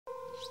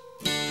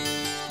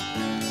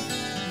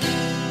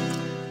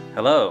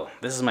Hello,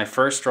 this is my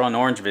first Straw and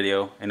Orange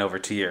video in over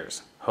 2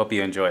 years. Hope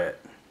you enjoy it.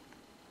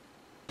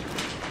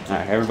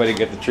 Alright, everybody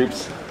get the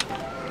troops.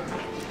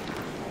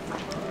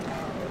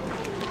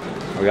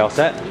 Are we all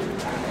set?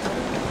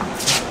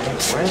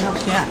 Where the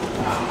hell's she at?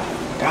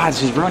 Oh, God,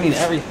 she's running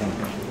everything.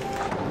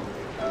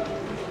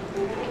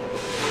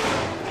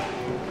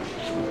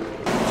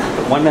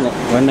 One minute.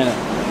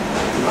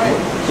 Alright.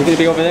 She's gonna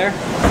be over there?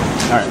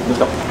 Alright, let's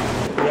go.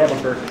 We have a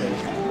birthday.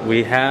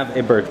 We have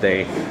a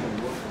birthday.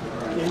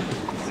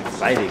 It's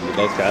exciting with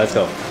those guys. Let's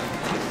go.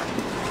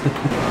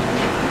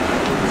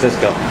 Let's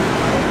go.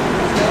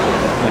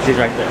 Oh, she's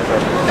right there.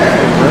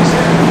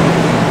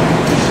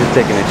 She's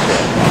taking a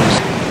shit.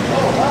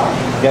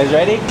 You guys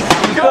ready?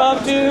 Come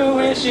to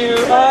wish you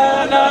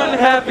an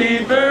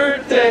unhappy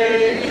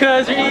birthday,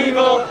 'cause you're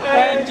evil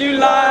and you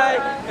lie,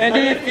 and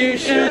if you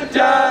should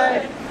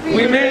die,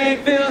 we may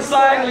feel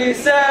slightly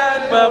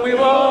sad, but we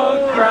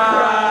won't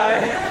cry.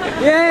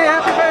 Yay,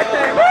 happy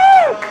birthday!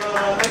 Woo!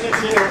 Look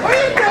at you. What are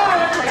you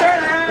doing?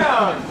 Turn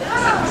around.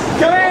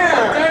 Come here.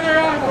 Turn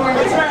around for me.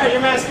 What's that?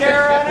 Your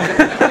mascara on it?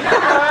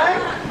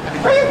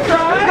 Are you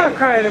crying? I'm not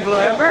crying in Blue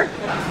Ember.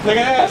 Look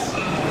at this.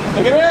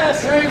 Look at this.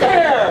 Come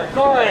here,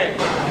 Corey.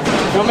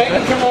 Don't make me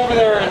come over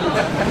there and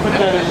put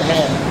that in your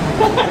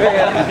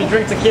hand. You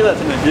drink tequila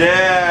tonight.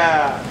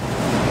 Yeah.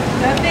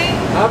 Nothing?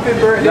 Happy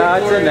birthday. No,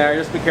 it's in there.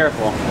 Just be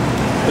careful.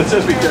 It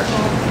says be careful.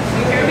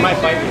 It might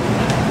bite you.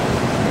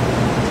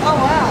 Oh,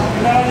 wow.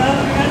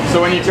 So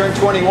when you turn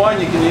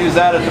 21, you can use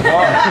that at the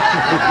bar.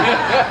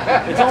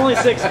 It's only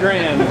 $6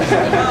 grand. Oh,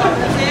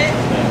 that's it?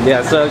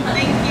 Yeah, so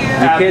Thank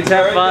you. you kids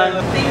have fun.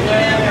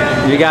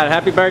 Thank you. You got it.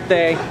 Happy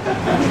birthday.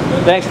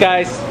 Thanks,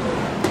 guys.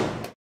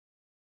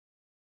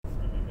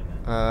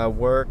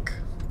 Work.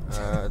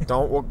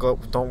 Don't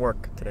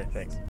work today. Thanks.